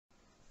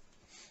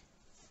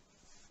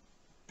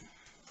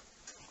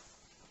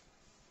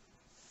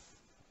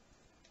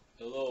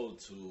Hello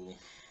to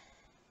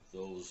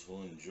those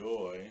who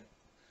enjoy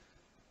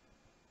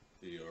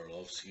the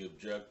Orlovsky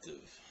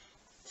Objective.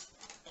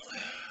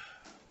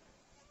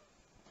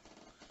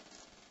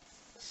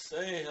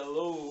 Say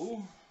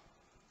hello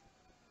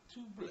to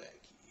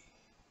Blackie.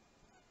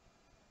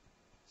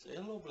 Say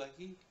hello,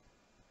 Blackie.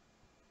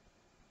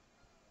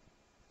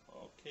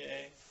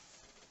 Okay.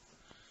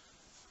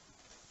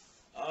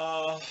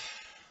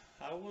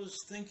 I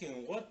was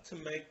thinking what to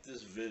make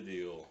this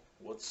video,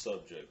 what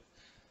subject.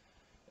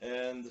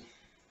 And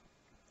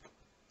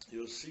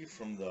you'll see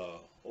from the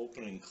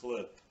opening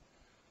clip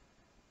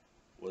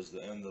was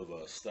the end of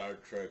a Star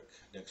Trek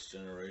Next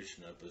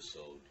Generation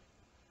episode.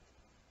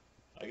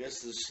 I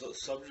guess the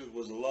subject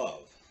was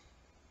love,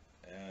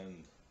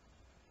 and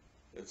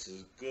it's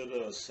as good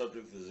a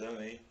subject as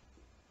any,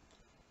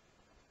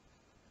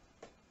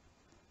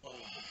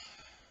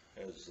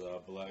 as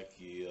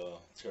Blackie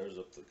tears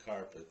up the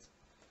carpet,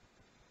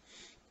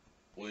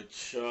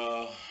 which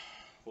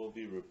will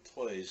be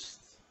replaced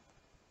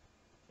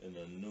in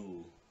a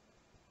new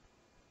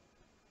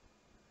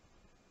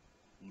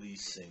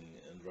leasing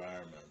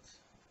environment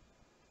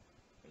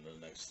in the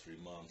next 3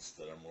 months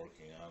that I'm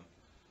working on.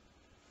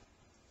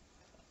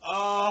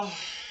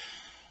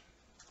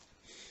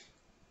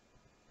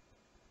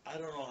 I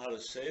don't know how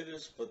to say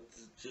this, but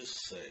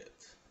just say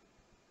it.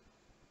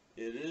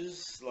 It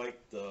is like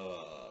the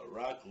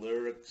rock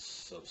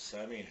lyrics of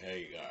Sammy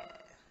Hagar,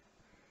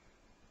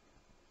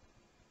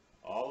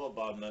 all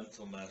about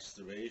mental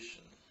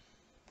masturbation.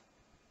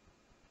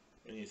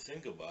 When you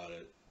think about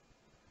it,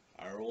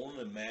 our own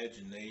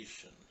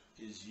imagination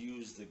is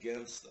used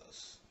against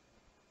us.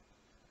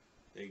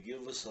 They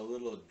give us a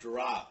little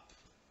drop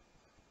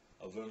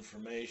of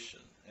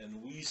information,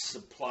 and we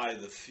supply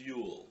the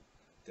fuel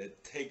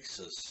that takes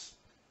us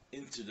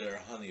into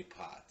their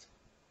honeypot.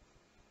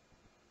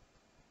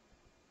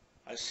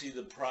 I see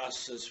the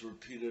process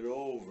repeated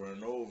over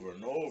and over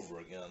and over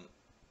again.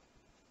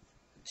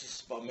 It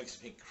just about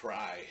makes me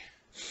cry.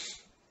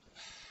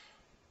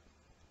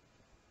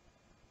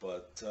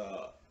 But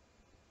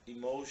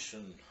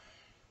emotion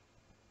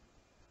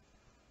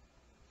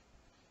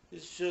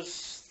is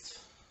just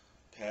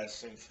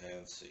passing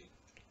fancy.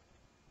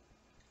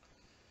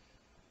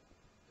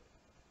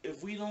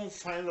 If we don't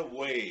find a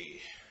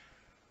way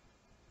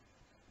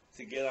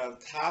to get on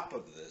top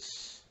of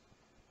this,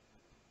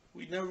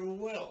 we never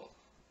will.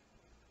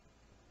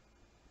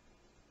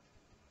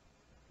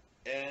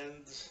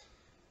 And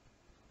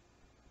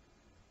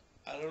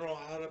I don't know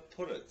how to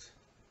put it.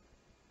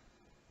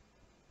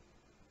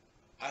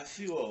 I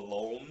feel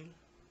alone.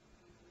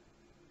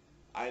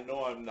 I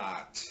know I'm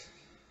not.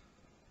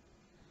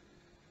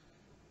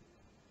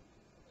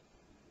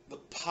 The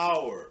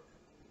power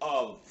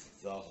of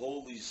the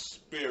Holy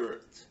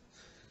Spirit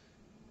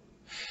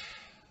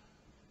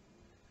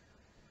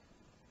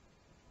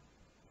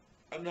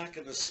I'm not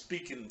going to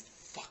speak in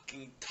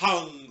fucking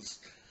tongues,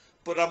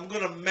 but I'm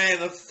going to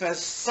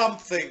manifest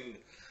something.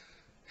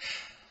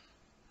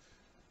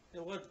 You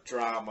know, what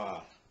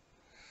drama?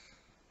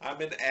 I'm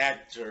an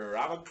actor.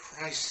 I'm a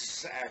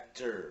crisis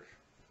actor.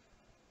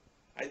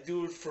 I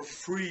do it for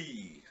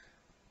free.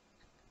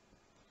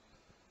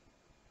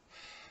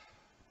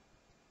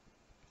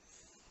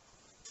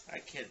 I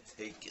can't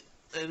take it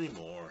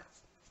anymore.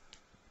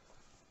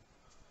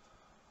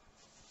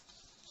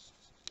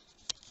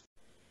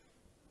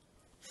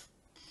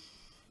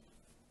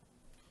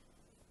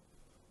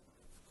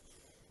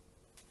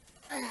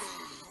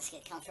 Let's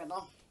get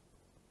comfortable.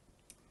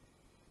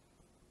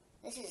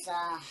 This is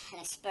an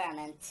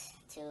experiment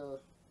to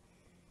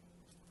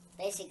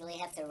basically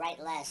have to write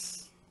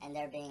less and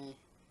there being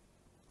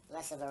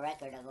less of a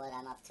record of what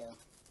I'm up to.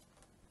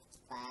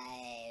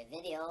 By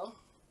video,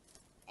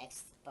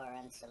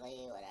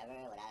 experientially, whatever,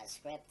 without a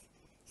script,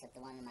 except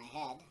the one in my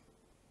head.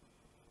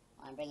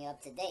 I want to bring you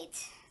up to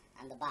date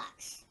on the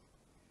box.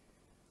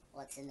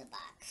 What's in the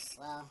box?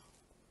 Well,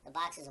 the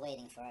box is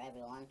waiting for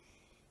everyone,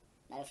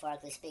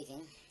 metaphorically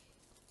speaking.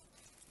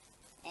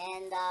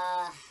 And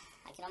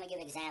I can only give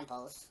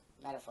examples,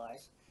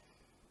 metaphors.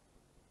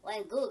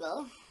 When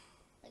Google,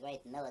 the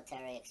great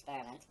military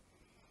experiment,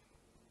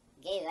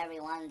 gave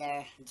everyone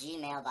their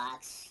Gmail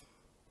box,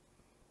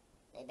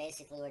 they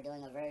basically were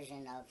doing a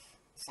version of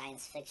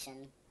science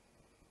fiction,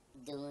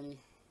 Dune,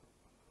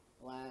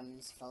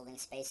 worms, folding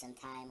space and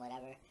time,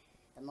 whatever.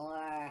 The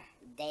more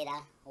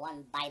data,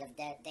 1 byte of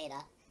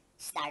data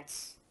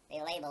starts,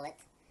 they label it,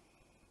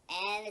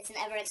 and it's an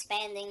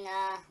ever-expanding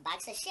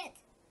box of shit.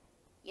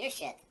 Your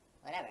shit,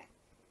 whatever.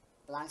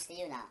 Belongs to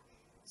you now,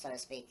 so to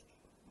speak.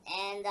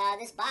 And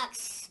this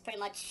box pretty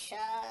much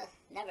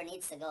never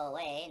needs to go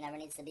away, never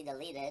needs to be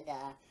deleted.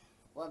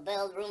 We'll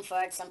build room for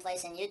it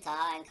someplace in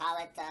Utah and call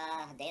it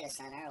a data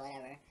center or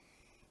whatever.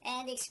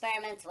 And the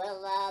experiment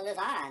will live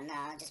on,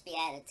 just be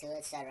added to,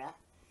 etc.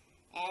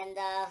 And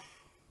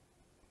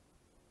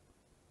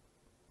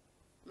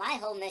my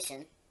whole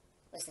mission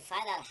was to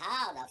find out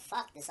how the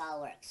fuck this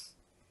all works.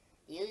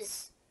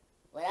 Use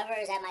whatever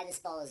is at my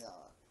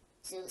disposal.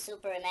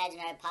 Super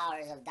imaginary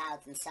powers of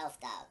doubt and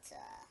self-doubt.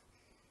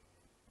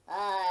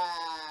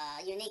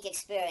 unique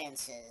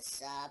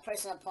experiences,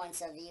 personal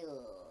points of view,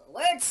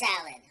 word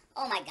salad.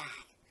 Oh my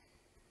God.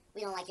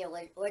 We don't like your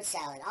word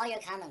salad. All your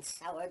comments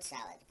are word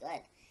salad.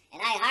 Good.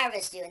 And I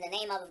harvest you in the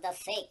name of the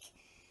fake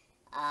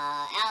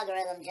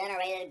algorithm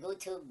generated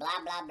YouTube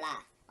blah blah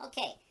blah.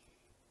 Okay,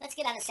 let's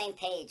get on the same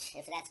page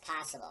if that's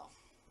possible.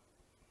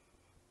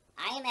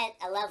 I am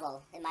at a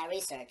level in my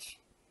research,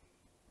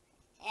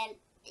 and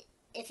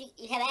if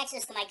you have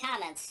access to my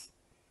comments,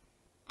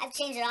 I've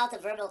changed it all to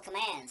verbal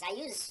commands. I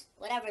use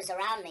whatever's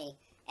around me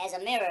as a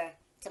mirror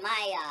to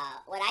my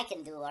what I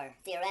can do or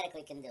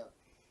theoretically can do.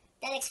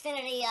 That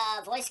Xfinity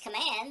voice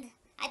command,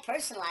 I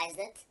personalized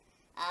it,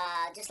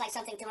 just like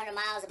something 200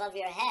 miles above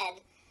your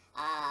head.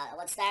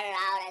 What started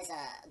out as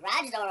a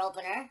garage door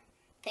opener,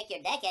 pick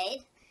your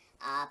decade,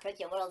 pick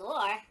your World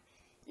War,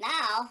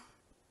 now,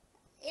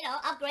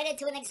 upgraded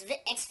to an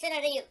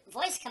Xfinity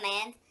voice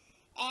command,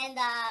 and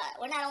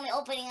we're not only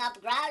opening up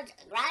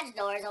garage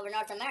doors over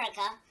North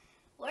America,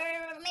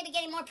 we're maybe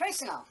getting more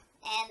personal,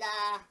 and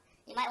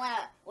you might want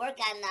to work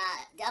on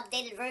the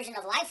updated version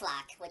of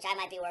LifeLock, which I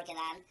might be working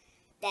on,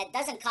 that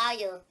doesn't call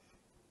you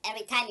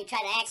every time you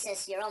try to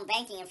access your own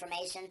banking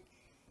information.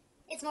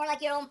 It's more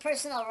like your own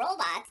personal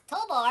robot,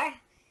 Tobor,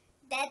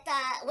 that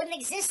wouldn't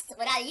exist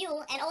without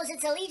you and owes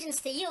its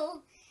allegiance to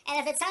you. And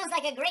if it sounds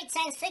like a great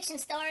science fiction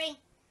story,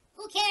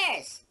 who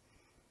cares?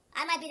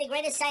 I might be the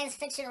greatest science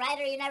fiction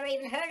writer you never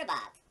even heard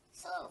about.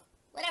 So,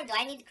 whatever, do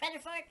I need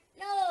credit for it?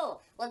 No.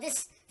 Will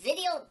this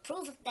video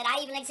prove that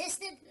I even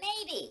existed?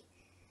 Maybe.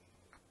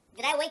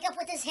 Did I wake up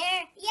with this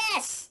hair?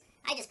 Yes.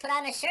 I just put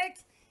on a shirt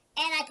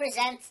and I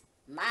present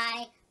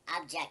my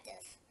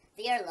objective,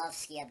 the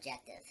Orlovsky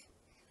objective.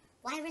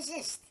 Why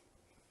resist?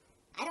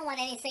 I don't want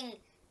anything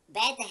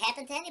bad to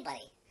happen to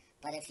anybody.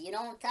 But if you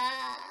don't,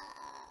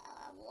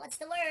 what's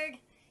the word?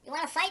 You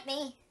want to fight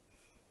me?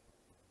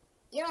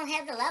 You don't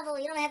have the level,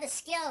 you don't have the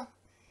skill.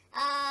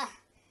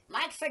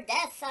 Marked for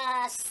death,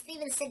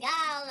 Steven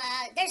Seagal,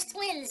 there's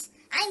twins.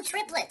 I'm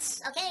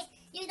triplets, okay?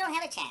 You don't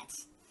have a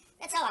chance.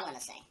 That's all I'm going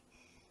to say.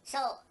 So,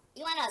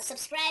 you want to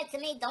subscribe to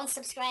me? Don't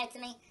subscribe to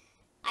me.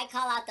 I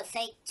call out the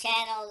fake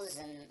channels,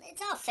 and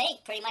it's all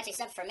fake pretty much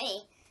except for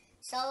me.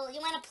 So, you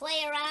want to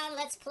play around?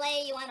 Let's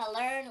play. You want to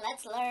learn?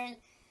 Let's learn.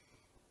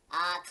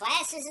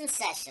 Class is in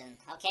session,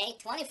 okay?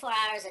 24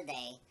 hours a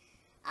day.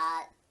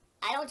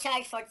 I don't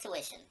charge for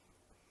tuition.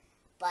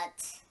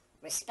 But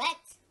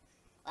respect?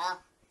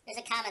 Well, there's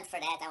a comment for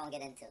that I won't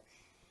get into.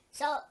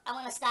 So, I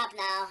want to stop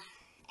now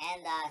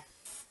and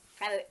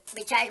probably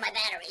recharge my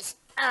batteries.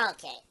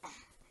 Okay.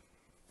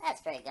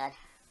 That's pretty good.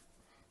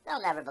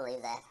 They'll never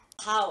believe that.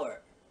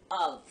 Power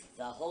of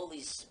the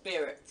Holy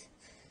Spirit.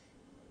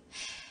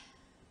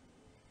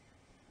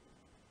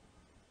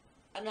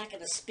 I'm not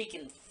gonna speak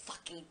in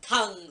fucking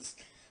tongues,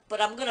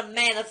 but I'm gonna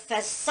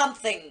manifest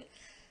something.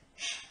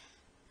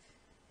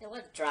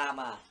 What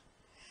drama?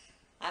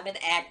 I'm an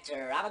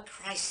actor. I'm a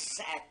crisis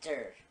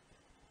actor.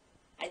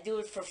 I do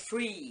it for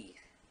free.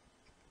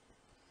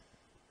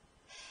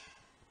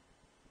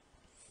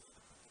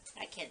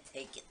 I can't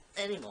take it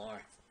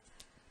anymore.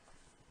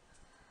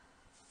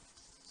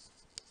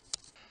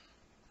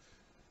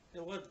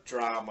 What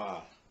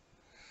drama?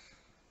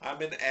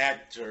 I'm an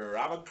actor.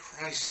 I'm a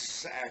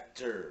crisis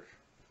actor.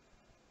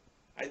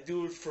 I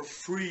do it for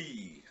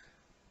free.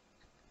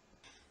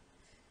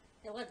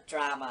 What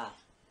drama?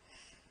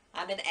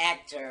 I'm an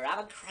actor. I'm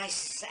a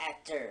crisis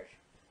actor.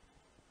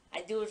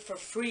 I do it for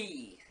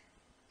free.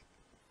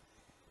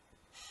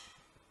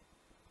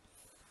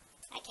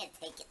 I can't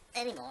take it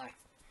anymore.